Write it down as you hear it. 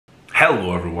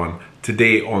Hello everyone,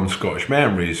 today on Scottish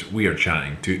Memories we are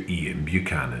chatting to Ian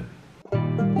Buchanan.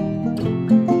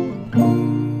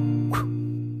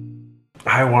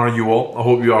 How are you all? I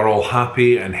hope you are all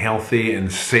happy and healthy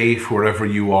and safe wherever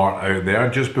you are out there.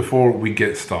 Just before we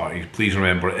get started, please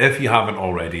remember, if you haven't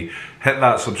already, hit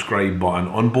that subscribe button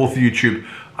on both YouTube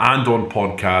and on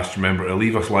podcast. Remember to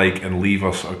leave us a like and leave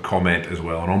us a comment as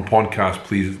well. And on podcast,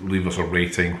 please leave us a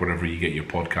rating wherever you get your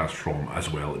podcast from as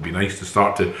well. It'd be nice to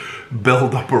start to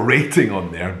build up a rating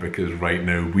on there because right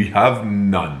now we have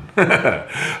none.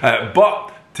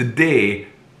 But today,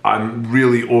 I'm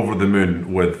really over the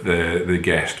moon with the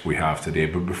guest we have today.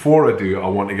 But before I do, I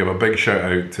want to give a big shout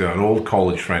out to an old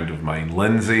college friend of mine,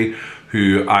 Lindsay,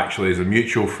 who actually is a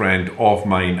mutual friend of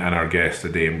mine and our guest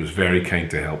today and was very kind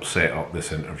to help set up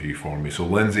this interview for me. So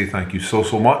Lindsay, thank you so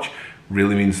much.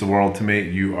 Really means the world to me.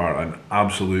 You are an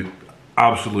absolute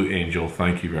angel.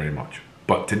 Thank you very much.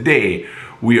 But today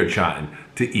we are chatting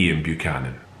to Ian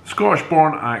Buchanan.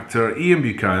 Scottish-born actor Ian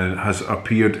Buchanan has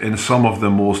appeared in some of the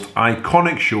most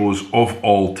iconic shows of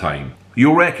all time.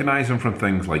 You'll recognise him from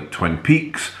things like Twin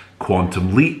Peaks,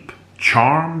 Quantum Leap,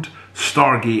 Charmed,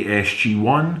 Stargate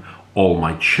SG-1, All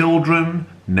My Children,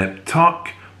 Nip Tuck,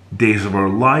 Days of Our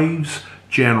Lives,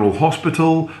 General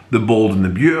Hospital, The Bold and the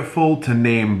Beautiful, to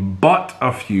name but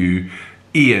a few.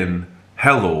 Ian,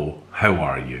 hello. How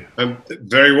are you? I'm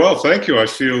very well, thank you. I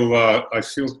feel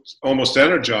almost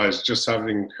energized just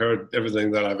having heard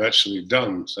everything that I've actually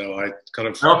done. So I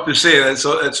have to say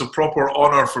it's a proper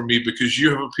honour for me because you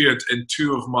have appeared in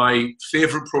two of my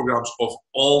favourite programmes of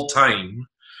all time,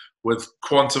 with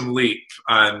Quantum Leap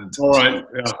and Stargate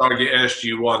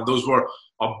SG-1. Those were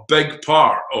a big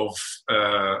part of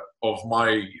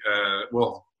my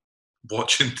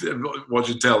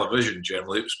watching television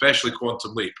generally, especially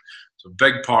Quantum Leap. A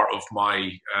big part of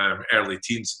my early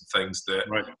teens and things. That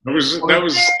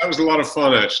was a lot of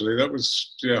fun actually. That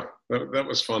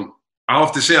was fun. I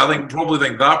have to say, I probably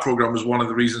think that program was one of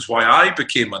the reasons why I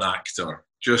became an actor.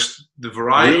 Just the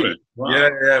variety. Really? Wow.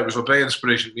 Yeah, it was a big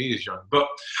inspiration to me as young. But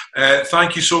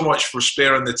thank you so much for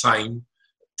sparing the time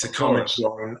to come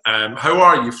on. How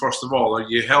are you? First of all, are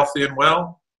you healthy and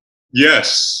well?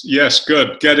 Yes,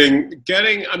 good.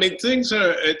 Getting. I mean, things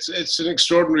are. It's an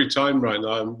extraordinary time right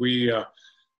now, and we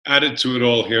added to it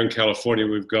all here in California.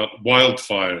 We've got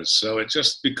wildfires, so it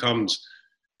just becomes.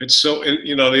 It's so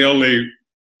the only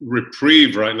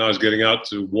reprieve right now is getting out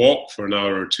to walk for an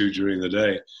hour or two during the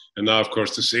day, and now of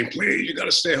course they're saying, please, you got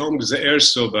to stay home because the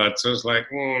air's so bad. So it's like,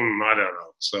 I don't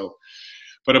know. So,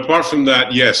 but apart from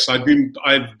that, yes, I've been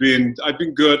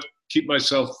good. Keep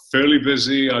myself fairly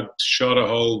busy. I've shot a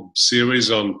whole series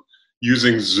on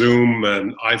using Zoom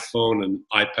and iPhone and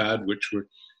iPad, which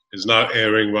is now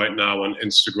airing right now on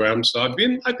Instagram. So I've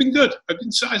been good. I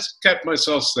kept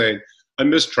myself sane. I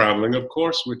miss traveling, of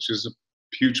course, which is a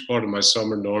huge part of my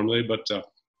summer normally. But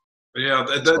yeah,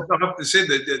 I have to say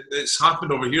that it's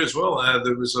happened over here as well.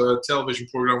 There was a television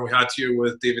program we had here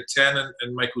with David Tennant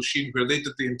and Michael Sheen where they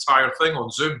did the entire thing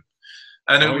on Zoom.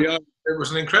 And it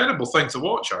was an incredible thing to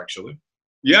watch, actually.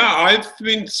 Yeah, I've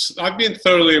been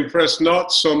thoroughly impressed.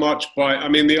 Not so much by,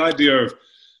 the idea of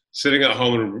sitting at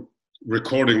home and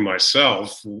recording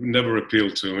myself never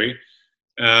appealed to me,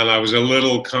 and I was a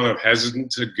little kind of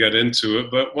hesitant to get into it.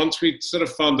 But once we sort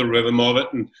of found the rhythm of it,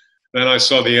 and then I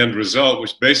saw the end result,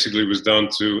 which basically was down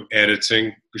to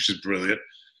editing, which is brilliant.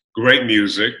 Great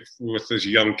music with this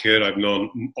young kid I've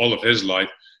known all of his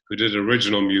life who did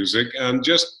original music, and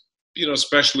just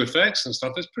special effects and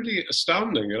stuff. It's pretty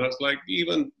astounding. And I was like,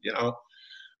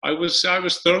 I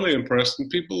was thoroughly impressed, and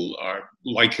people are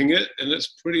liking it. And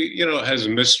it's pretty, it has a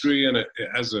mystery and it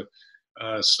has a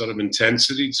sort of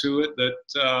intensity to it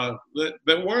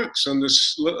that works on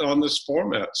this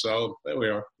format. So there we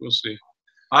are. We'll see.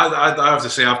 I have to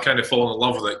say I've kind of fallen in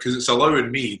love with it because it's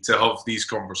allowing me to have these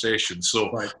conversations. So.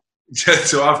 Right.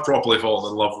 So I've properly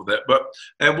fallen in love with it. But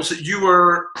you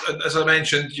were, as I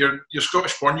mentioned, you're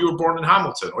Scottish born. You were born in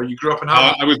Hamilton, or you grew up in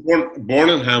Hamilton? I was born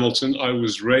in Hamilton. I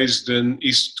was raised in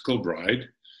East Kilbride,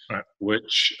 right.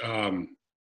 Which when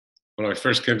I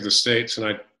first came to the States,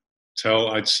 and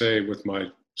I'd say with my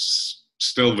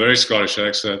still very Scottish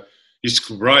accent, East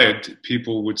Kilbride,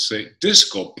 people would say,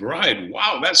 Disco Bride,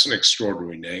 wow, that's an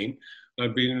extraordinary name.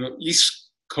 I'd be East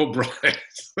Kilbride.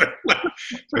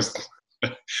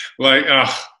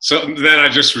 So then I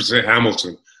just would say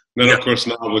Hamilton. And then of course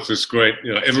now with this great,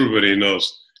 everybody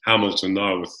knows Hamilton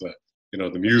now with the,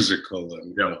 the musical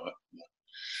and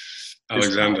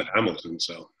Alexander Hamilton.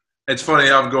 So it's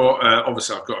funny. I've got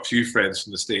obviously I've got a few friends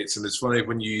from the States, and it's funny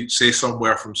when you say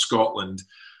somewhere from Scotland,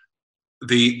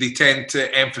 they tend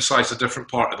to emphasise a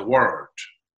different part of the word.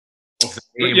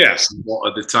 name yes, a lot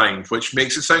of the time, which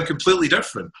makes it sound completely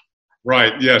different.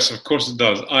 right. Yes, of course it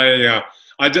does.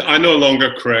 I no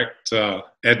longer correct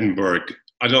Edinburgh.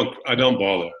 I don't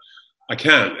bother. I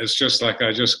can't. It's just like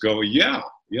I just go, yeah,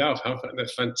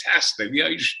 that's fantastic. Yeah,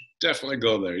 you should definitely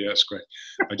go there. Yeah, it's great.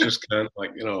 I just can't,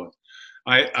 like,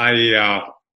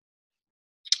 I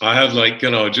I have, like,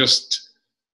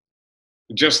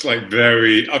 just like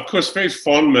very, of course, very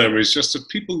fond memories. Just that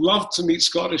people love to meet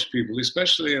Scottish people,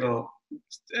 especially,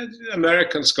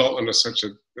 America and Scotland are such a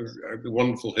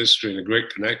wonderful history and a great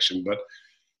connection. But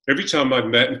every time I've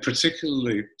met, and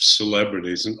particularly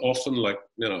celebrities, and often, like,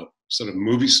 sort of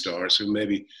movie stars who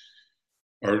maybe,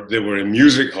 or they were in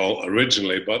music hall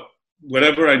originally, but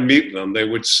whenever I meet them, they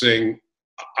would sing,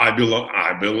 I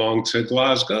belong to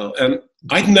Glasgow. And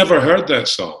I'd never heard that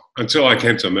song until I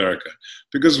came to America,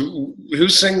 because who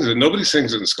sings it? Nobody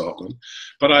sings it in Scotland.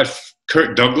 But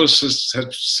Kirk Douglas has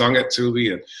sung it to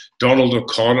me, and Donald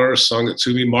O'Connor sung it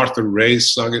to me, Martha Ray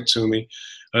sung it to me.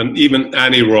 And even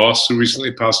Annie Ross, who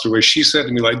recently passed away, she said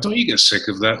to me, like, don't you get sick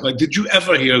of that? Like, did you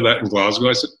ever hear that in Glasgow?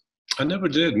 I said, I never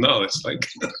did. No, it's like...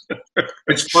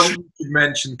 It's funny you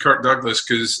mentioned Kirk Douglas,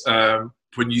 because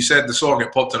when you said the song,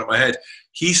 it popped into my head.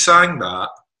 He sang that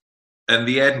in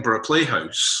the Edinburgh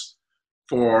Playhouse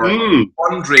for a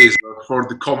fundraiser for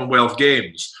the Commonwealth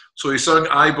Games. So he sang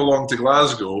I Belong to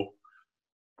Glasgow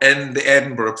in the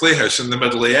Edinburgh Playhouse in the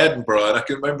middle of Edinburgh. And I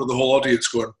can remember the whole audience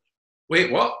going,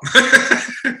 wait, what?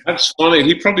 That's funny.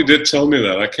 He probably did tell me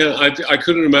that. I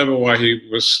couldn't remember why he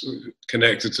was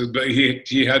connected to, but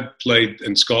he had played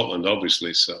in Scotland,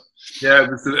 obviously. So yeah,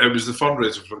 it was the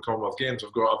fundraiser for the Commonwealth Games.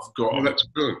 I've got that's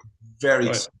good.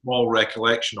 Very small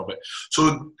recollection of it.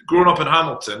 So growing up in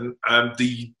Hamilton,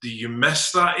 do you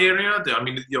miss that area? I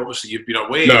mean, obviously you've been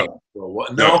away. No. Well,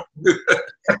 what? No.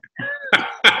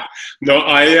 No,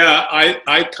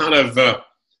 I kind of.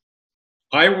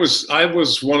 I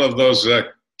was one of those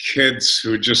kids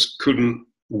who just couldn't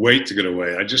wait to get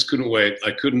away. I just couldn't wait.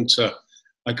 I couldn't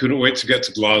wait to get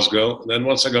to Glasgow. And then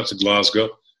once I got to Glasgow,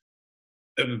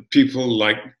 people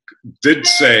did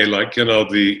say,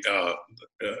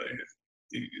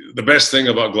 the best thing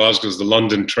about Glasgow is the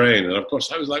London train. And of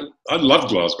course I was like, I loved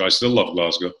Glasgow. I still love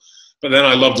Glasgow. But then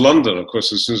I loved London, of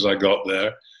course, as soon as I got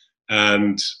there.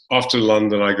 And after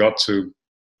London, I got to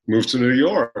moved to New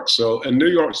York. So, and New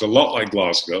York's a lot like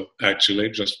Glasgow, actually,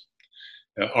 just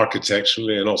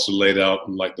architecturally, and also laid out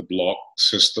in like the block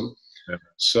system. Yeah.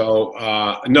 So,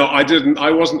 no,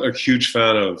 I wasn't a huge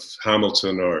fan of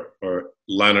Hamilton or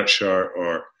Lanarkshire,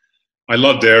 or I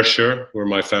loved Ayrshire, where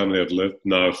my family have lived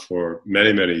now for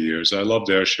many, many years. I loved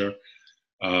Ayrshire.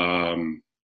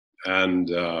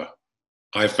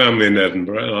 I have family in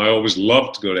Edinburgh, and I always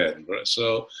loved to go to Edinburgh.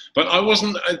 So, but I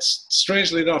wasn't,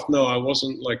 strangely enough, no, I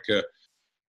wasn't like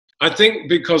I think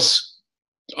because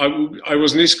I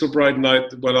was in East Kilbride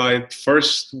night when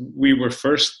we were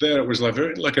first there, it was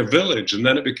like a village, and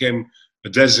then it became a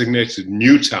designated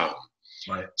new town.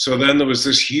 Right. So then there was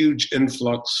this huge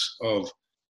influx of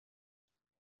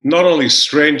not only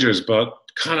strangers, but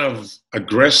kind of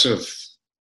aggressive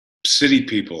city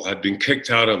people had been kicked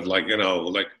out of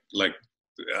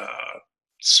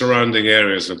surrounding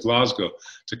areas of Glasgow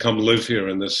to come live here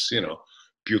in this,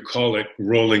 bucolic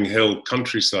rolling hill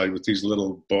countryside with these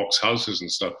little box houses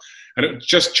and stuff. And it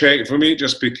just changed for me. It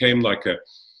just became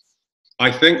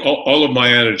I think all of my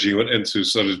energy went into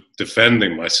sort of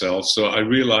defending myself. So I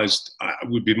realized I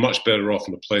would be much better off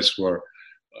in a place where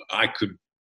I could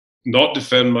not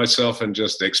defend myself and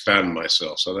just expand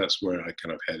myself. So that's where I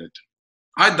kind of headed.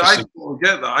 I totally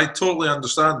get that. I totally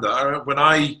understand that. When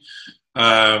I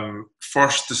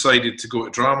first decided to go to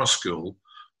drama school,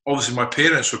 obviously my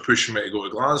parents were pushing me to go to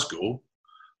Glasgow,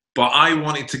 but I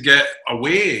wanted to get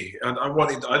away, and I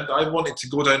wanted to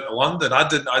go down to London.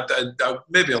 I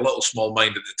maybe a little small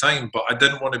mind at the time, but I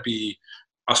didn't want to be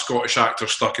a Scottish actor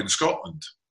stuck in Scotland.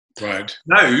 Right.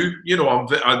 Now,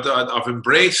 I've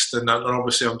embraced, and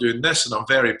obviously I'm doing this, and I'm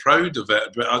very proud of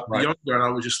it. But I'd be younger, and I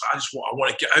want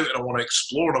to get out, and I want to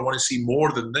explore, and I want to see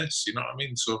more than this. You know what I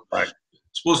mean? So, I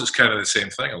suppose it's kind of the same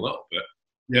thing a little bit.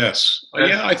 Yes.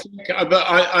 Yeah, I think. But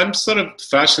I'm sort of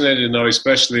fascinated now,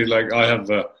 especially I have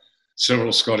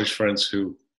several Scottish friends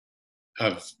who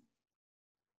have,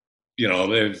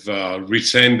 they've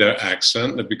retained their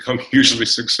accent. They've become hugely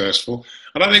successful.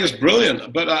 And I think it's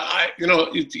brilliant. But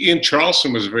Ian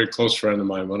Charleston was a very close friend of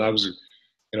mine when I was,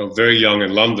 very young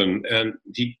in London. And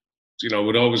he,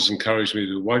 would always encourage me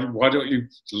to, why don't you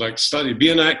study, be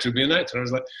an actor. And I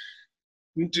was like,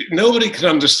 nobody can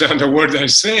understand a word I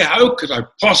say. How could I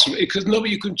possibly? Because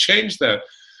nobody can change that.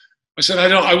 I said,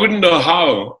 I wouldn't know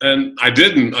how. And I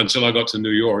didn't until I got to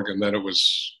New York. And then it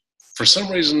was for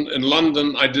some reason in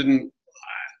London, I didn't,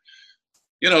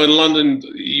 you know, in London,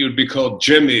 you'd be called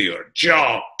Jimmy or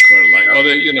Jock or like,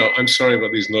 other, you know, I'm sorry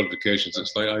about these notifications.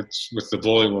 It's like, with the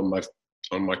volume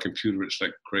on my computer, it's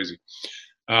like crazy.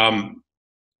 But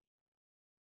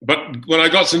when I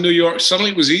got to New York, suddenly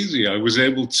it was easy. I was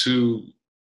able to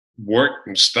work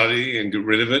and study and get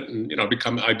rid of it. And, you know,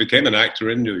 I became an actor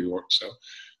in New York. So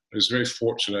I was very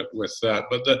fortunate with that.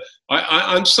 But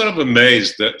I'm sort of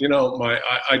amazed that, you know,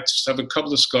 I just have a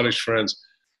couple of Scottish friends,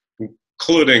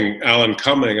 including Alan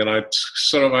Cumming, and I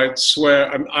swear,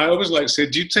 I always like to say,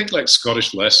 do you take like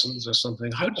Scottish lessons or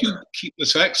something? How do you keep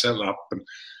this accent up? And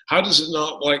how does it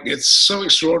not, like, it's so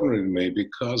extraordinary to me,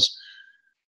 because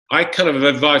I kind of,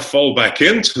 if I fall back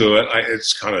into it,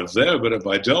 it's kind of there, but if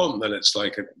I don't, then it's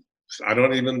like, I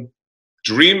don't even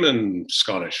dream in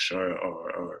Scottish,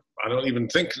 or I don't even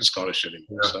think in Scottish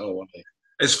anymore. Yeah. So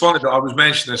it's funny that I was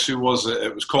mentioning this. Who was it?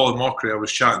 It was Colin Mockery. I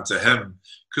was chatting to him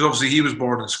because obviously he was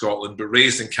born in Scotland but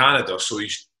raised in Canada, so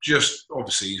he's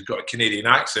got a Canadian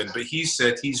accent. But he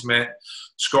said he's met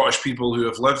Scottish people who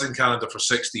have lived in Canada for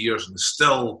 60 years and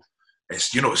still,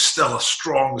 it's still a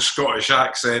strong Scottish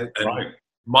accent. And right.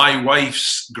 My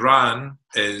wife's gran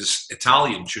is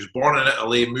Italian. She was born in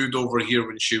Italy, moved over here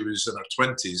when she was in her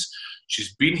 20s.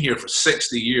 She's been here for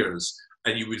 60 years,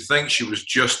 and you would think she was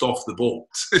just off the boat.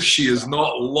 She has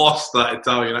not lost that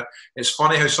Italian. It's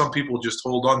funny how some people just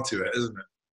hold on to it, isn't it?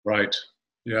 Right.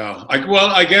 Yeah.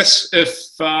 I guess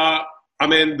if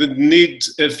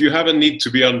if you have a need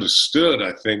to be understood,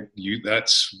 I think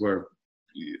that's where,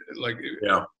 like,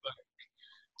 yeah.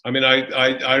 I mean,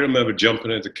 I remember jumping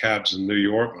into cabs in New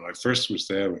York when I first was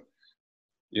there,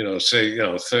 you know, say, you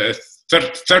know,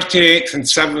 38th and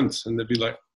 7th, and they'd be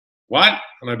like, what?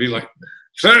 And I'd be like,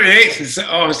 38th and 7th.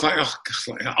 Oh, it's like, oh,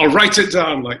 God, I'll write it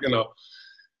down, like, you know.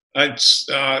 It's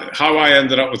how I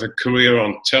ended up with a career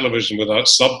on television without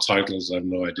subtitles, I have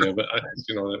no idea, but,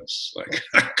 you know, it's like...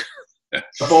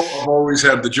 I've always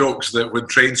heard the jokes that when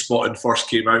Trainspotting first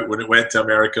came out, when it went to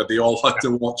America, they all had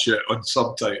to watch it on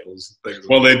subtitles. And things.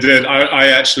 Well, they did. I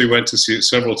actually went to see it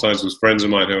several times with friends of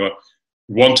mine who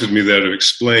wanted me there to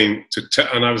explain,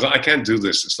 and I was like, I can't do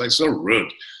this. It's like so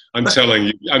rude. I'm telling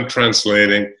you, I'm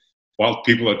translating while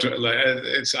people are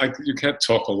like, you can't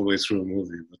talk all the way through a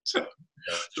movie. But, yeah.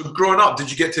 So growing up,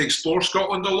 did you get to explore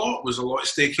Scotland a lot? Was a lot of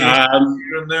staycation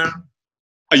here and there?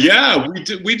 Yeah,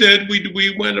 we did.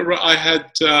 We went around. I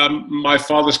had my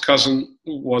father's cousin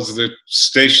was the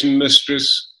station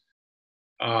mistress,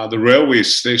 the railway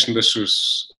station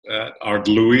mistress at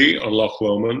Ardluey on Loch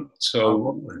Lomond.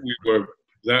 So we were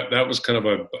that was kind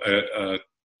of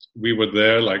we were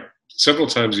there like several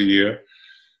times a year.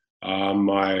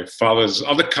 My father's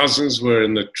other cousins were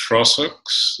in the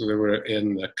Trossachs. They were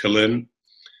in Cullen.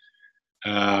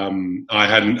 I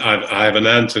have an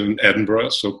aunt in Edinburgh,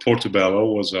 so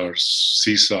Portobello was our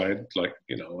seaside, like,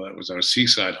 you know, that was our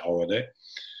seaside holiday,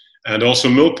 and also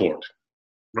Millport,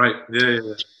 right?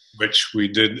 Yeah. Which we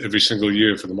did every single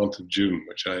year for the month of June.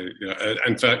 Which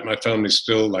in fact, my family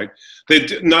still like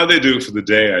now they do it for the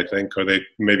day, I think, or they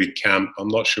maybe camp. I'm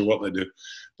not sure what they do,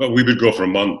 but we would go for a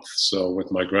month. So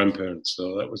with my grandparents,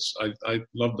 so that was I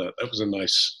loved that. That was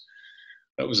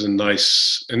a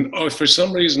nice, and for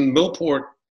some reason, Millport,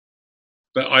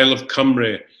 the Isle of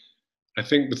Cumbrae, I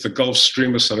think with the Gulf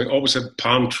Stream or something, always had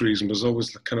palm trees and was always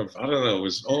kind of, I don't know, it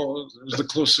was the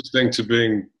closest thing to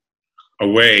being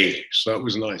away. So that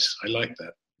was nice. I like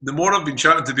that. The more I've been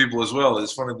chatting to people as well,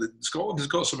 it's funny that Scotland has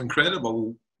got some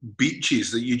incredible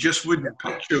beaches that you just wouldn't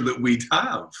picture that we'd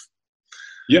have.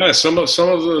 Yeah, some of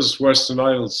those Western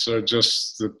Isles are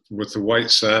just with the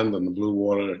white sand and the blue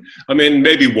water. I mean,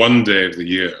 maybe one day of the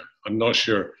year. I'm not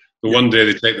sure. One day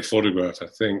they take the photograph. I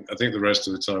think the rest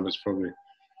of the time it's probably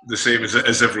the same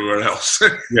as everywhere else.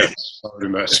 Yes,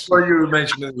 very much. Well, you were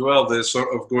mentioning as well the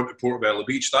sort of going to Portobello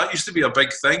Beach. That used to be a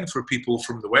big thing for people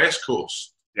from the West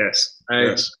Coast. Yes,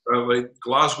 yes. Like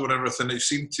Glasgow and everything. It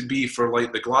seemed to be for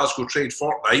like the Glasgow Trade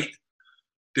Fortnight.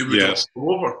 They would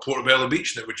go over Portobello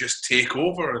Beach and it would just take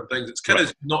over and things. It's kind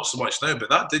of not so much now, but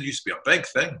that did used to be a big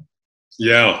thing.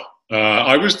 Yeah.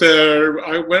 I was there.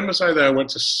 When was I there? I went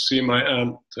to see my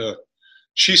aunt.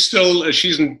 She's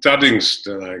in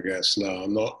Duddingston, I guess, now.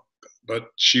 I'm not, but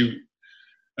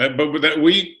but with that,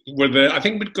 we were there. I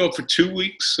think we'd go for 2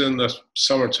 weeks in the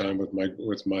summertime with my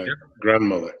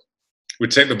grandmother.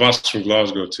 We'd take the bus from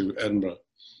Glasgow to Edinburgh.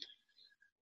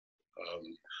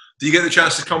 Do you get the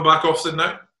chance to come back often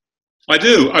now? I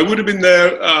do. I would have been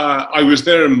there. I was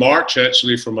there in March,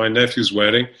 actually, for my nephew's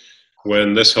wedding,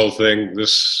 when this whole thing,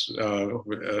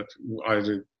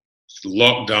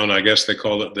 lockdown, I guess they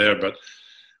call it there. But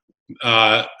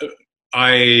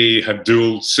I have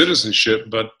dual citizenship,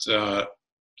 but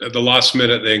at the last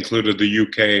minute they included the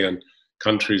UK and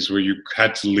countries where you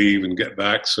had to leave and get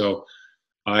back. So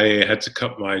I had to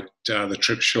cut my the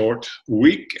trip short a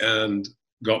week and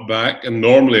got back. And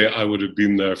normally I would have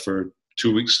been there for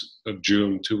 2 weeks of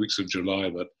June, 2 weeks of July,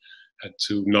 but had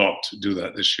to not do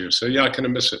that this year. So yeah, I kind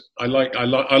of miss it. I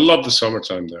love the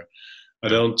summertime there. I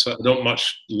don't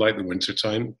much like the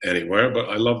wintertime anywhere, but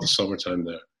I love the summertime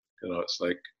there. You know, it's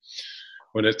like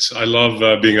when it's. I love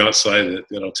being outside at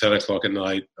 10 o'clock at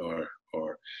night, or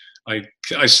I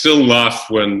still laugh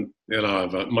when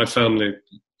my family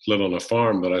live on a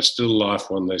farm, but I still laugh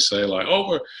when they say like,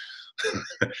 "Oh,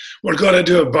 we're going to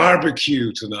do a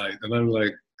barbecue tonight," and I'm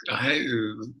like,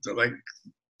 like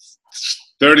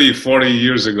 30, 40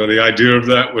 years ago, the idea of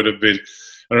that would have been.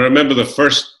 And I remember the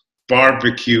first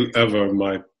barbecue ever.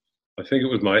 I think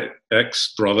it was my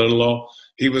ex-brother-in-law.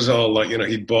 He was all like,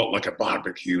 he'd bought like a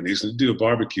barbecue, and he's going to do a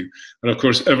barbecue, and of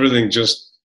course everything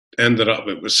just ended up.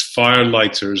 It was fire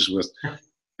lighters with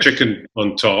chicken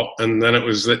on top, and then it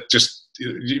was that just.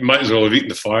 You might as well have eaten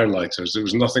the fire lighters.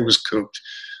 Nothing was cooked.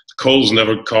 The coals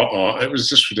never caught on. It was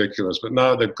just ridiculous. But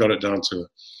now they've got it down to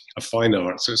a fine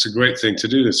art. So it's a great thing to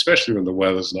do, especially when the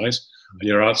weather's nice and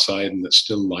you're outside and it's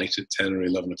still light at 10 or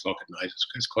 11 o'clock at night.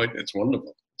 It's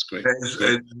wonderful. It's great.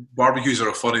 Barbecues are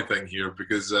a funny thing here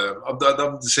because I'm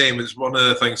the same. It's one of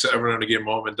the things that every now and again,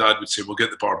 Mom and Dad would say, "We'll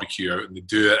get the barbecue out," and they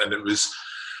do it, and it was.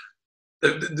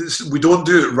 We don't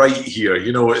do it right here.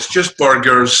 It's just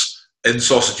burgers and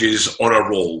sausages on a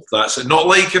roll. That's it. Not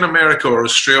like in America or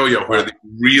Australia where they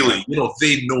really,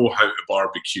 they know how to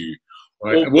barbecue.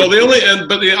 Right. Well,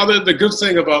 the good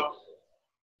thing about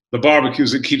the barbecue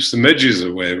is it keeps the midges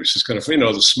away, which is kind of,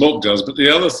 the smoke does. But the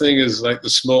other thing is like the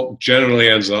smoke generally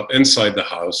ends up inside the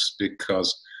house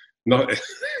because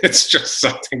it's just,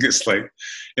 I think it's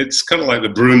kind of like the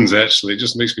Bruins actually. It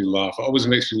just makes me laugh. It always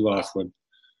makes me laugh when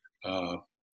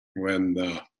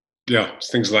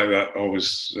things like that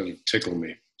always tickle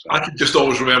me. So. I can just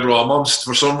always remember our mums,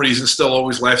 for some reason, still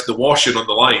always left the washing on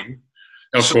the line.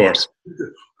 Of course.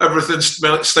 Everything's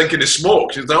stinking of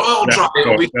smoke. She's like, "Oh, I'll try it,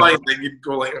 it'll be fine." Then you'd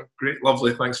go like, "Oh, great,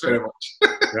 lovely, thanks very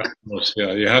much."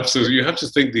 You have to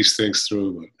think these things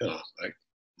through.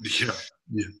 Yeah.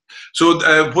 So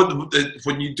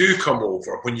when you do come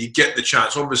over, when you get the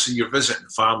chance, obviously you're visiting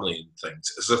family and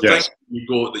things. Is there things you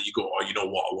go, "Oh, you know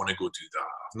what, I want to go do that.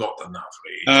 I've not done that for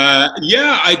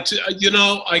ages."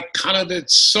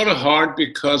 It's sort of hard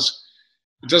because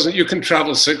you can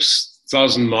travel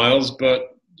 6,000 miles,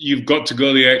 but you've got to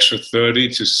go the extra 30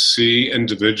 to see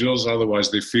individuals. Otherwise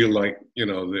they feel like,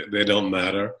 they don't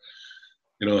matter.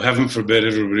 Heaven forbid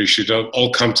everybody should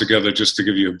all come together just to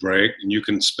give you a break, and you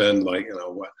can spend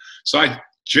So I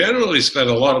generally spend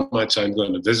a lot of my time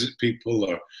going to visit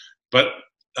people, but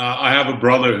I have a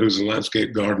brother who's a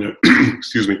landscape gardener,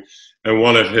 excuse me, and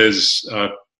one of his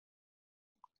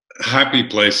happy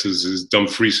places is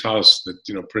Dumfries House that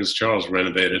Prince Charles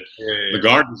renovated. The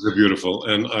gardens are beautiful,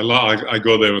 and I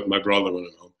go there with my brother when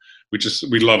I'm home.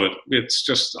 We love it. It's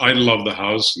just I love the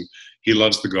house, and he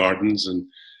loves the gardens, and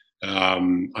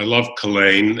I love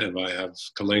Culzean. If I have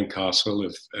Culzean Castle,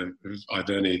 if I've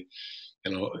any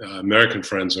American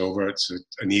friends over, it's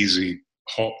an easy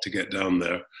hop to get down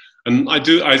there. And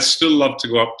I still love to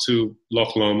go up to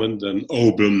Loch Lomond and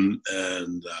Oban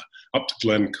and up to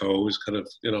Glencoe. Is kind of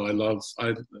I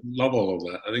love all of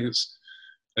that. I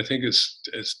think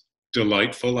it's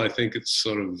delightful. I think it's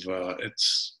sort of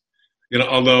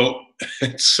although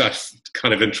it's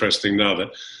kind of interesting now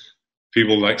that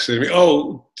people like say to me,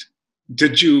 "Oh,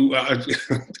 did you have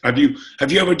you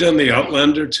ever done the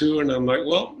Outlander tour?" And I'm like,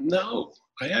 "Well, no,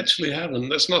 I actually haven't.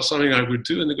 That's not something I would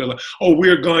do." And they go like, "Oh,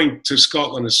 we're going to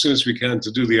Scotland as soon as we can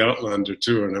to do the Outlander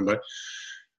tour." And I'm like,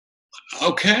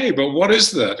 "Okay, but what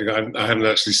is that?" I haven't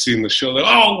actually seen the show. Like,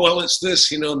 "Oh, well, it's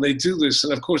this, and they do this."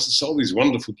 And of course, it's all these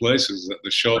wonderful places that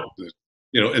the show,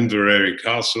 Inverary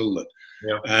Castle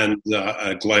and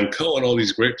Glencoe and all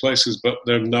these great places, but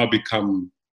they've now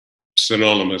become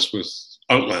synonymous with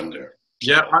Outlander.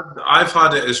 Yeah, I've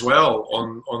had it as well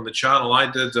on the channel. I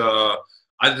did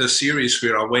a series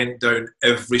where I went down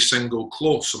every single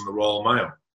close on the Royal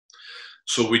Mile.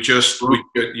 So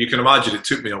you can imagine it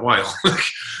took me a while,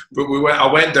 but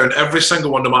I went down every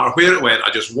single one, no matter where it went.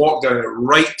 I just walked down it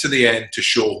right to the end to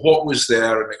show what was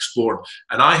there and explored.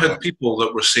 And I had people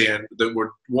that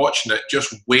were watching it,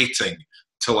 just waiting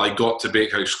till I got to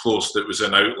Bakehouse Close that was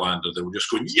in Outlander. They were just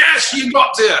going, "Yes, you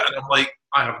got to it!" And I'm like,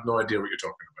 I have no idea what you're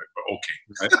talking about, but okay.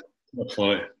 That's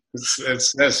funny.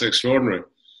 That's extraordinary.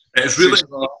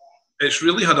 It's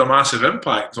really had a massive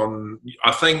impact on,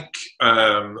 I think,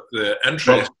 the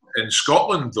interest in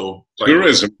Scotland, though, like,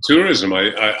 tourism.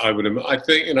 I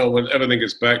think, you know, when everything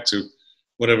gets back to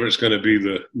whatever it's going to be,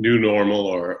 the new normal,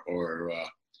 or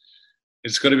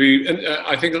it's going to be, and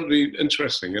I think it'll be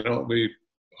interesting. You know,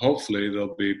 hopefully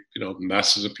there'll be, you know,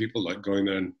 masses of people like going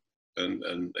there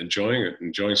and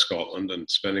enjoying Scotland and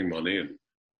spending money. And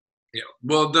yeah,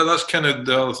 well, that's kind of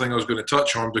the other thing I was going to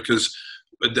touch on, because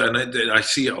I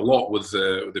see it a lot with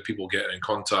the people getting in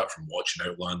contact from watching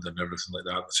Outland and everything like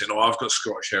that, saying, "Oh, I've got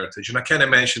Scottish heritage." And I kind of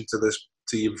mentioned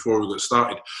to you before we got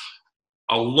started.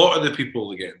 A lot of the people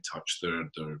that get in touch, they're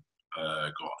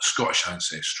got Scottish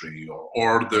ancestry,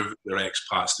 or they're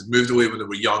expats. They moved away when they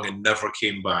were young and never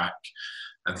came back,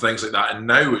 and things like that. And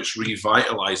now it's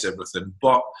revitalised everything.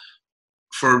 But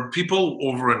for people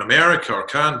over in America or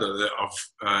Canada that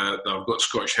have got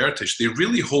Scottish heritage, they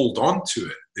really hold on to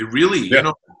it. They really, you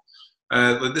know,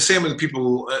 like the same with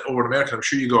people over in America. I'm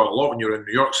sure you got a lot when you're in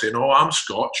New York saying, "Oh, I'm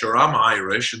Scotch," or "I'm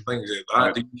Irish," and things like that.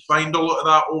 Right. Do you find a lot of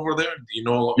that over there? Do you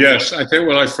know a lot? Yes, I think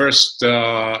when I first,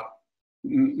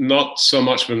 not so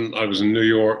much when I was in New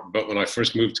York, but when I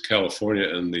first moved to California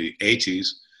in the 80s,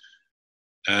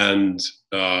 and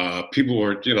people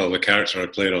were, you know, the character I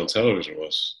played on television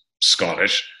was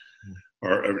Scottish,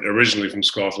 or originally from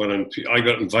Scotland, and I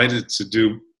got invited to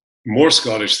do more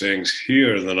Scottish things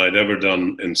here than I'd ever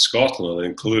done in Scotland,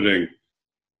 including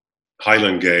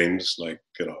Highland games, like,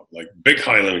 you know, like big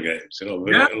Highland games, you know,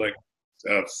 like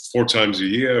 4 times a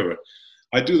year.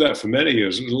 I do that for many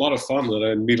years. It was a lot of fun, and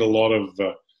I meet a lot of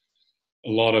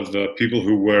people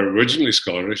who were originally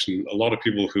Scottish, and a lot of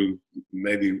people who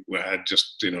maybe had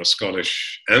just, you know,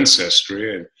 Scottish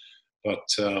ancestry, but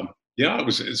yeah,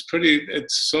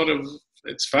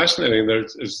 it's fascinating.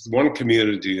 There's one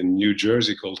community in New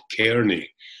Jersey called Kearney,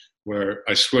 where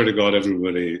I swear to God,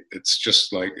 everybody, it's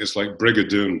like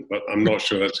Brigadoon, but I'm not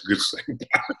sure that's a good thing.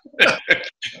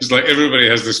 It's like everybody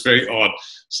has this very odd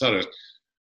sort of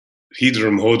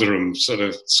Hedrum Hodrum sort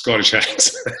of Scottish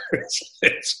accent.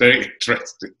 It's very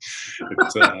interesting.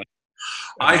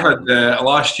 I had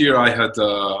last year I had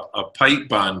a pipe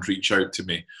band reach out to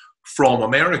me from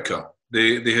America.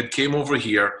 They had came over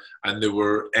here and they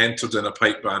were entered in a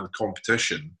pipe band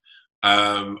competition,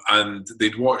 and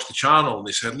they'd watched the channel and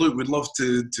they said, "Look, we'd love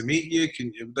to meet you.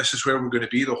 This is where we're going to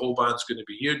be. The whole band's going to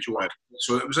be here. Do you want?"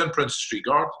 So it was in Princess Street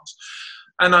Gardens,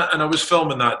 and I was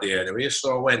filming that day anyway.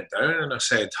 So I went down and I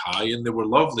said hi, and they were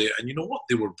lovely. And you know what?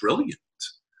 They were brilliant.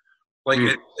 Like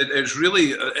it's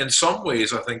really, in some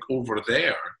ways, I think over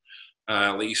there,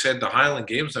 like you said, the Highland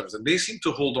Games and everything, they seem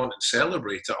to hold on and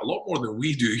celebrate it a lot more than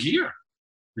we do here.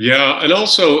 Yeah, and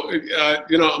also,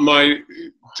 you know, I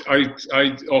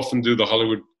often do the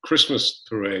Hollywood Christmas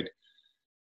parade,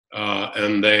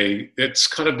 and it's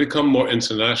kind of become more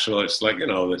international. It's like, you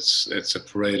know, it's a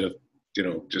parade of, you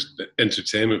know, just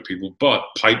entertainment people,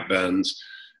 but pipe bands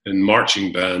and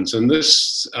marching bands, and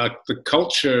this the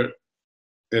culture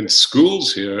in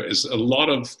schools here is a lot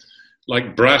of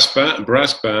like brass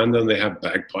band, and they have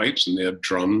bagpipes and they have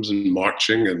drums and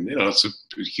marching, and, you know, it's a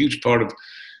huge part of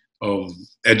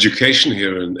education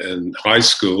here in high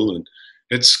school, and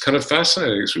it's kind of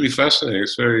fascinating. It's really fascinating.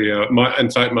 It's very in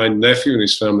fact, my nephew and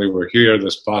his family were here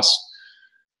this past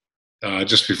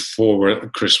just before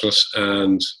Christmas,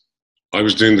 and I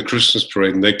was doing the Christmas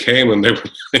parade, and they came and they were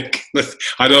like,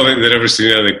 I don't think they'd ever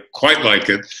seen anything quite like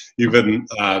it, even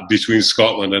between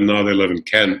Scotland, and now they live in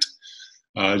Kent,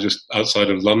 just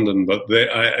outside of London. But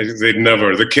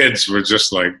the kids were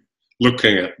just like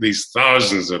looking at these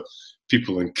thousands of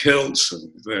people in kilts,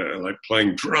 and they're like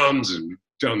playing drums and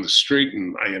down the street,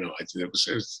 and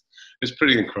it's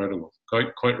pretty incredible,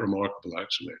 quite remarkable,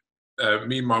 actually.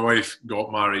 Me and my wife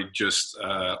got married just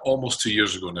almost 2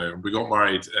 years ago now. We got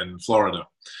married in Florida,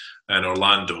 in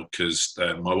Orlando, because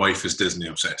my wife is Disney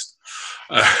obsessed.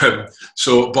 But I think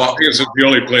it's the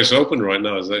only place open right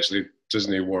now is actually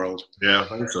Disney World. Yeah, I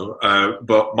think so.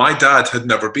 But my dad had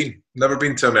never been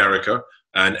to America.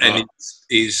 And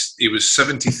he was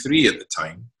 73 at the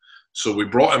time, so we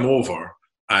brought him over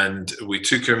and we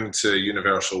took him to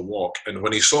Universal Walk. And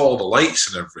when he saw all the lights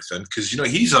and everything, because, you know,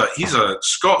 he's a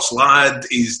Scots lad,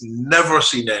 he's never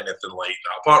seen anything like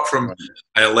that apart from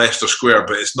Leicester Square,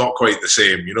 but it's not quite the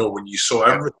same. You know, when you saw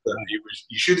everything,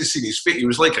 you should have seen his face. He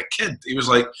was like a kid. He was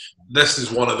like, "This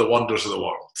is one of the wonders of the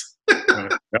world."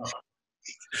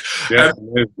 Yeah.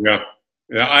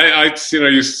 Yeah, I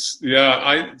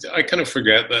kind of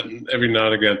forget that every now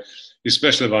and again,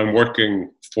 especially if I'm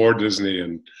working for Disney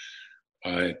and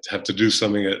I have to do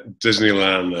something at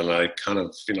Disneyland, and I kind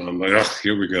of, you know, I'm like, oh,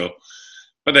 here we go.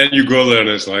 But then you go there and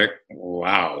it's like,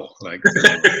 wow. Like,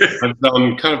 I've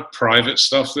done kind of private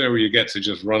stuff there where you get to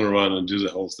just run around and do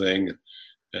the whole thing.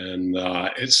 And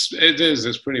it's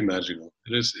pretty magical.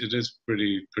 It is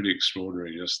pretty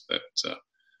extraordinary, just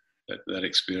that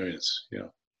experience. Yeah.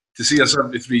 To see a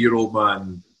 73-year-old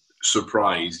man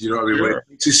surprised, you know what I mean? Sure.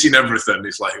 When he's seen everything,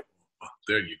 he's like, oh,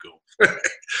 there you go.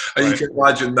 And you can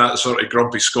imagine that sort of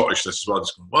grumpy Scottishness as well,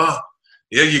 just going, wow,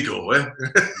 there you go, eh?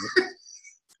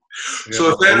 So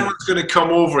if anyone's going to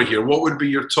come over here, what would be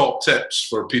your top tips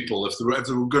for people if they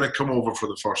were going to come over for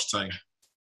the first time?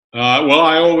 Well,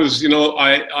 I always,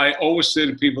 I always say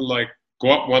to people, like, go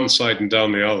up one side and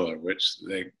down the other, which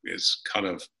is kind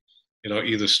of,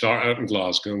 either start out in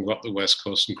Glasgow and go up the west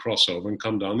coast and cross over and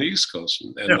come down the east coast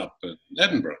and end up in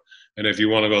Edinburgh. And if you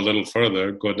want to go a little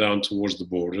further, go down towards the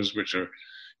borders, which are,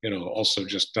 also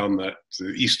just down the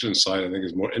eastern side, I think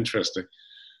is more interesting,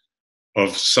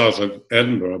 of south of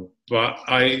Edinburgh. But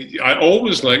I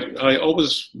always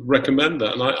recommend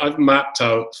that. And I've mapped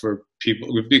out for people,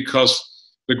 because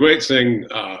the great thing,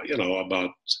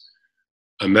 about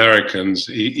Americans,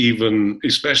 even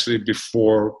especially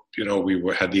before we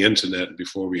had the internet,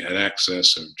 before we had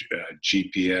access of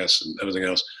GPS and everything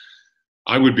else,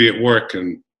 I would be at work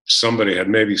and somebody had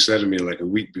maybe said to me like a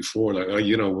week before, like, oh,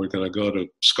 we're going to go to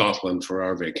Scotland for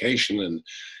our vacation, and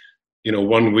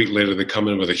 1 week later they come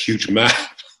in with a huge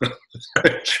map.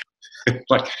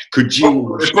 Like, could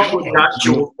you? The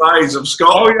actual size of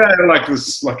Scotland. Oh yeah,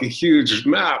 like a huge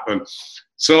map, and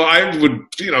so I would,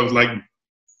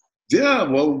 yeah,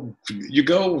 well, you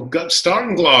start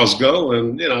in Glasgow,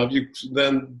 and you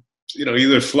then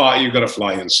either fly. You got to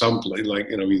fly in someplace, like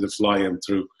either fly in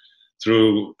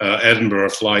through Edinburgh,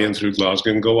 fly in through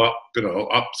Glasgow, and go up,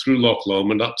 up through Loch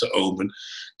Lomond, up to Oban,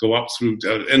 go up through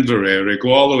Inverary,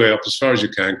 go all the way up as far as you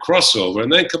can, cross over,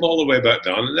 and then come all the way back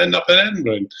down, and end up in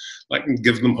Edinburgh, and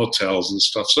give them hotels and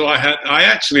stuff. So I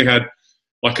actually had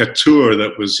like a tour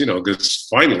that was, because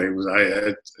finally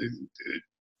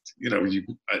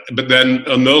but then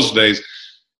on those days,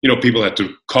 people had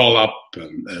to call up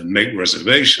and make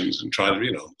reservations and try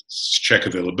to, check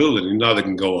availability. Now they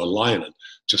can go online and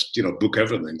just, book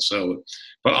everything. So,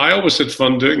 but I always had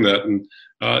fun doing that. And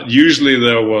usually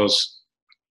there was,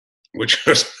 which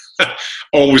was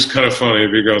always kind of funny,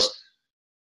 because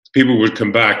people would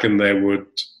come back and they would,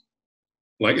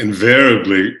 like,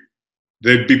 invariably,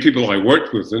 there'd be people I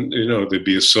worked with, and they'd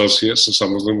be associates, and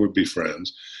some of them would be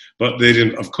friends, but they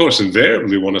didn't, of course,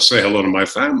 invariably want to say hello to my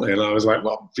family. And I was like,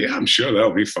 well, yeah, I'm sure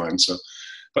that'll be fine. So,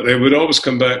 but they would always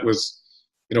come back with,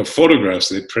 photographs.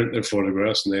 They'd print their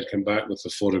photographs, and they'd come back with the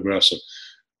photographs of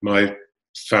my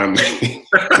family,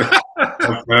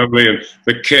 my family, and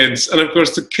the kids. And of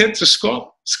course, the kids are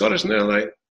Scottish, and they're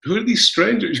like, who are these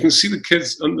strangers? You can see the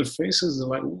kids on their faces. They're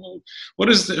like, whoa, who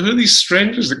are these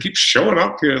strangers that keep showing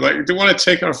up here? Like, they want to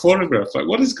take our photograph. Like,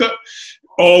 what is got?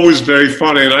 Always very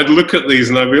funny. And I'd look at these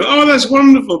and I'd be like, oh, that's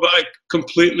wonderful. But I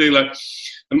completely, like,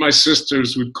 and my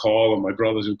sisters would call and my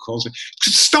brothers would call and say,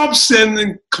 stop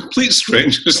sending complete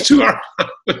strangers to our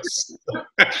house.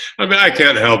 I mean, I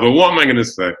can't help it. What am I going to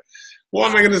say? What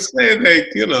am I going to say?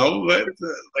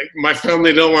 Like my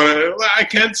family don't want to. I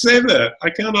can't say that. I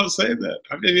cannot say that.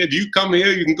 I mean, if you come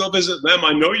here, you can go visit them.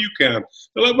 I know you can.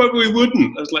 They're like, but we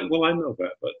wouldn't. I was like, well, I know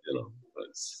that, but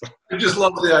I just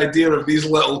love the idea of these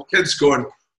little kids going,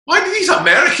 why do these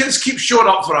Americans keep showing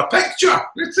up for a picture?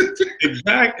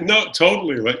 Exactly. No,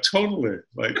 totally. Like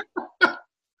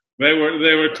they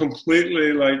were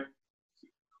completely like,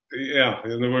 yeah.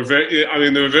 And they were very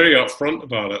upfront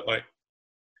about it. Like,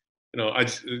 I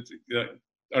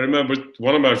remember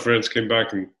one of my friends came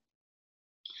back and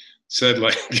said,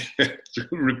 like,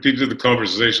 repeated the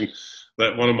conversation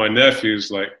that one of my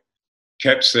nephews, like,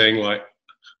 kept saying, like,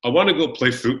 I want to go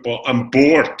play football. I'm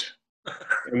bored.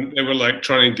 And they were like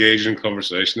trying to engage in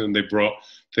conversation, and they brought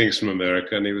things from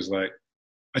America, and he was like,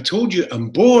 I told you, I'm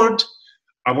bored.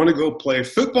 I want to go play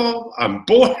football. I'm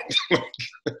bored.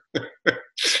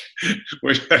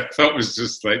 Which I thought was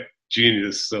just like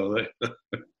genius. So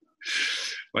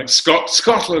like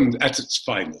Scotland at its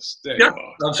finest. There you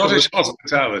are. Scottish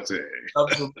hospitality.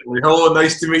 Absolutely. Hello,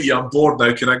 nice to meet you. I'm bored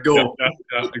now. Can I go?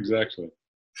 Yeah, exactly.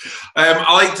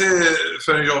 I like to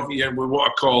finish off, Ian, with what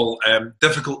I call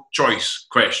difficult choice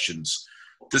questions.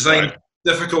 Designed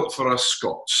difficult for us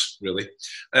Scots, really.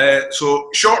 So,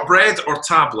 shortbread or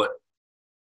tablet?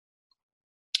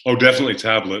 Oh, definitely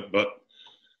tablet. But,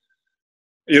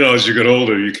 as you get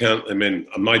older, you can't,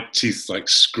 my teeth like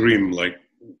scream like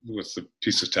with the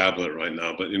piece of tablet right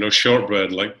now. But,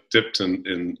 shortbread, like dipped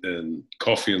in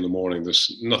coffee in the morning,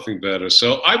 there's nothing better.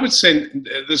 So I would say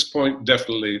at this point,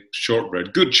 definitely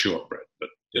shortbread, good shortbread. But,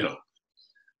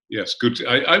 yes, good.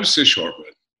 I would say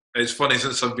shortbread. It's funny,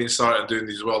 since I've been started doing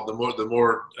these as well, the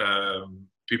more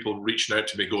people reaching out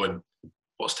to me going,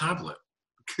 what's tablet?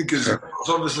 Because it's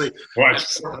obviously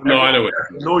no, I know it.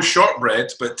 No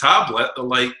shortbread, but tablet.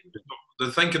 They're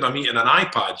thinking I'm eating an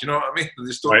iPad. You know what I mean? They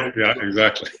just don't know. Yeah,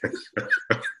 exactly.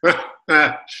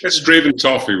 Straven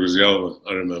toffee was the other one.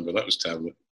 I remember that was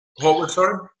tablet. What was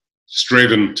that?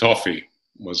 Straven toffee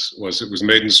was it was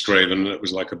made in Straven, and it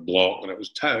was like a block, and it was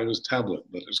tablet,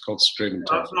 but it was called Straven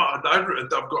toffee. I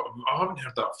haven't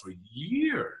heard that for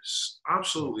years.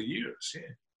 Absolutely years.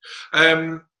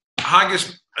 Yeah.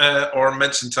 Haggis or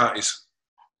mince and tatties?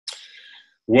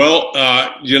 Well,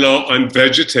 I'm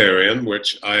vegetarian,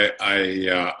 which I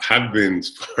have been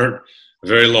for a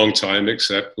very long time,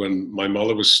 except when my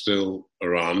mother was still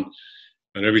around.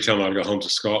 And every time I got home to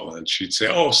Scotland, she'd say,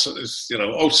 "Oh, son,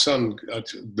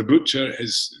 the butcher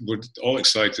we're all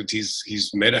excited.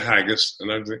 He's made a haggis."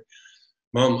 And I'd say,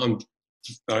 "Mom,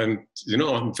 I'm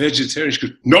vegetarian." She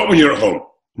goes, "Not when you're at home.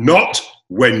 Not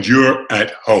when you're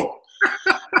at home."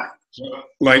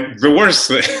 Like the worst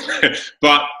thing.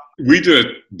 But we do a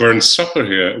burnt supper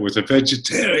here with a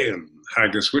vegetarian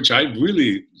haggis, which I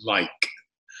really like.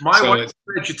 My wife's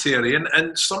vegetarian,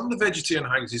 and some of the vegetarian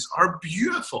haggises are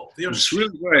beautiful. It's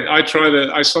really great.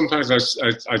 Sometimes I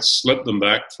slip them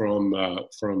back from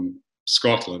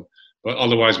Scotland, but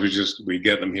otherwise we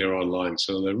get them here online.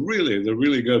 So they're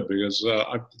really good because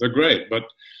they're great. But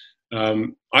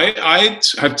I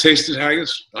have tasted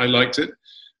haggis. I liked it.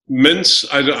 Mince,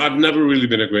 I've never really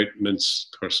been a great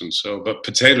mince person. But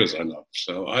potatoes I love.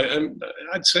 So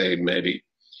I'd say maybe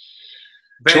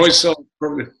choice of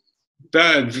probably.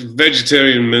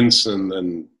 Vegetarian mince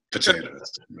and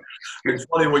potatoes. It's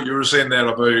funny what you were saying there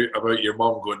about your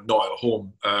mum going not at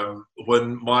home.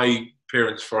 When my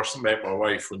parents first met my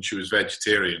wife when she was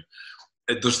vegetarian,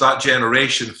 there's that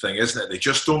generation thing, isn't it? They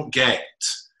just don't get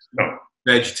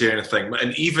vegetarian thing.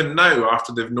 And even now,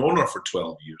 after they've known her for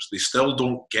 12 years, they still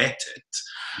don't get it.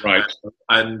 Right.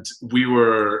 And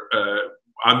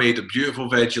I made a beautiful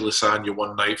veggie lasagna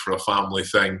one night for a family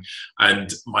thing,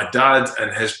 and my dad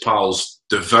and his pals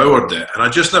devoured it, and I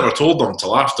just never told them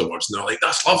till afterwards. And they're like,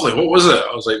 "That's lovely. What was it?"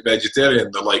 I was like, "Vegetarian."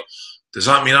 They're like, "Does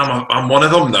that mean I'm one of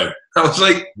them now?" I was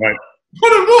like, "Right.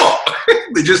 What and what?"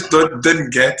 They just didn't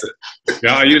get it.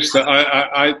 Yeah, I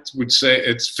would say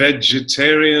it's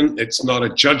vegetarian. It's not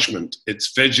a judgment.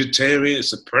 It's vegetarian.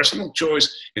 It's a personal choice.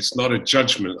 It's not a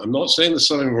judgment. I'm not saying there's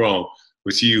something wrong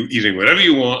with you eating whatever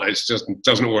you want. It just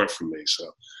doesn't work for me.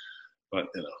 So, but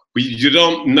you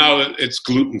don't, now it's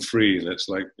gluten free, and it's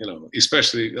like,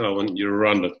 especially when you're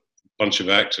around a bunch of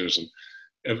actors,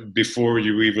 and before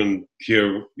you even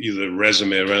hear either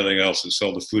resume or anything else, it's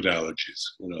all the food allergies.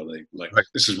 They like,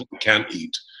 this is what we can't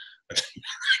eat.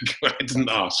 I didn't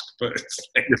ask, but it's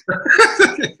like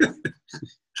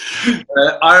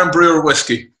Iron Brew or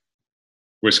whiskey?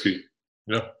 Whiskey.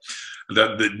 Yeah.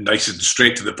 The nice and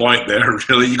straight to the point there,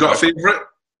 really. You got a favourite?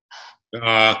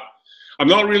 I'm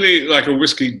not really like a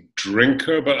whiskey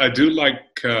drinker, but I do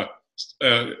like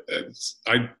I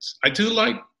do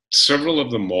like several of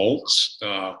the malts,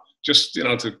 just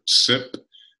to sip.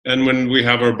 And when we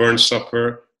have our burnt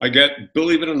supper, I get,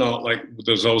 believe it or not, like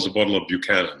there's always a bottle of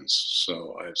Buchanan's,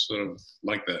 so I sort of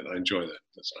like that. I enjoy that.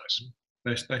 That's nice.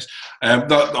 Nice.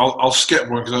 I'll skip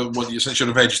one because since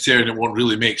you're a vegetarian, it won't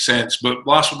really make sense. But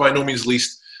last but by no means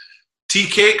least, tea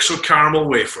cakes or caramel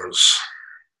wafers?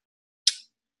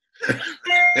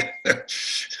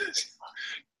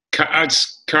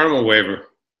 It's caramel wafer.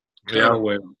 Caramel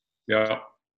wafer. Yeah.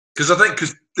 Because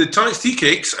the tea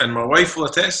cakes, and my wife will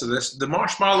attest to this, the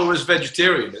marshmallow is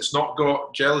vegetarian. It's not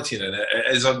got gelatin in it. It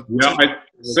is a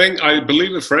I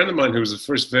believe a friend of mine who was the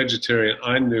first vegetarian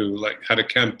I knew had a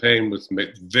campaign with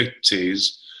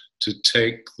McVitie's to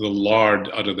take the lard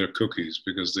out of their cookies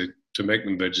to make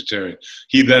them vegetarian.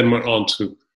 He then went on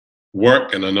to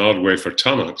work in an odd way for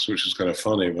Tunnocks, which was kind of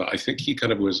funny, but I think he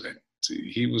kind of was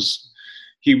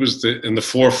in the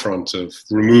forefront of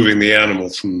removing the animal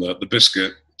from the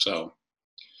biscuit. So,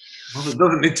 well, it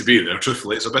doesn't need to be there.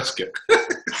 Truthfully, it's a biscuit.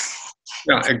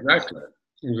 Yeah, exactly.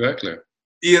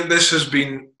 Ian, this has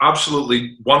been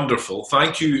absolutely wonderful.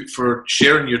 Thank you for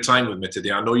sharing your time with me today.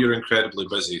 I know you're incredibly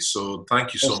busy, so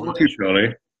thank you so much. Thank you,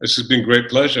 Johnny. This has been great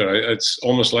pleasure. It's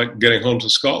almost like getting home to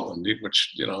Scotland,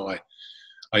 which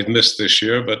I'd missed this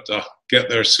year, but get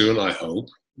there soon, I hope.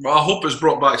 Well, I hope it's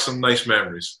brought back some nice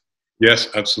memories. Yes,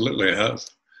 absolutely, it has.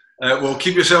 Well,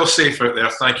 keep yourself safe out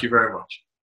there. Thank you very much.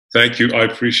 Thank you. I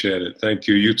appreciate it. Thank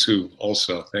you. You too,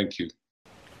 also. Thank you.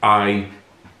 I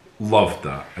loved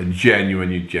that. I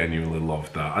genuinely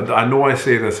loved that. I know I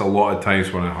say this a lot of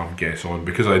times when I have guests on,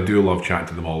 because I do love chatting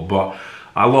to them all, but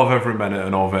I love every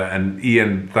minute of it. And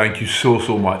Ian, thank you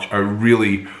so much. I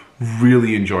really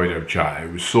Really enjoyed our chat.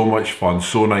 It was so much fun,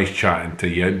 so nice chatting to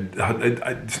you.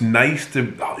 It's nice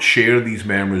to share these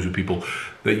memories with people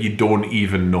that you don't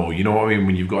even know. You know what I mean?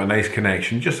 When you've got a nice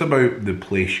connection just about the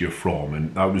place you're from.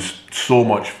 And that was so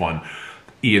much fun.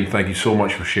 Ian, thank you so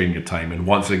much for sharing your time. And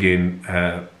once again,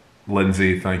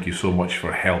 Lindsay, thank you so much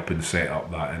for helping set up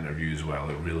that interview as well.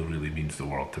 It really, really means the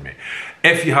world to me.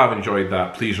 If you have enjoyed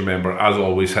that, please remember, as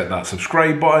always, hit that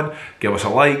subscribe button, give us a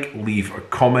like, leave a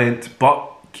comment, but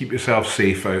keep yourself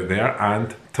safe out there.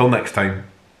 And till next time,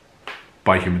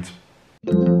 bye humans.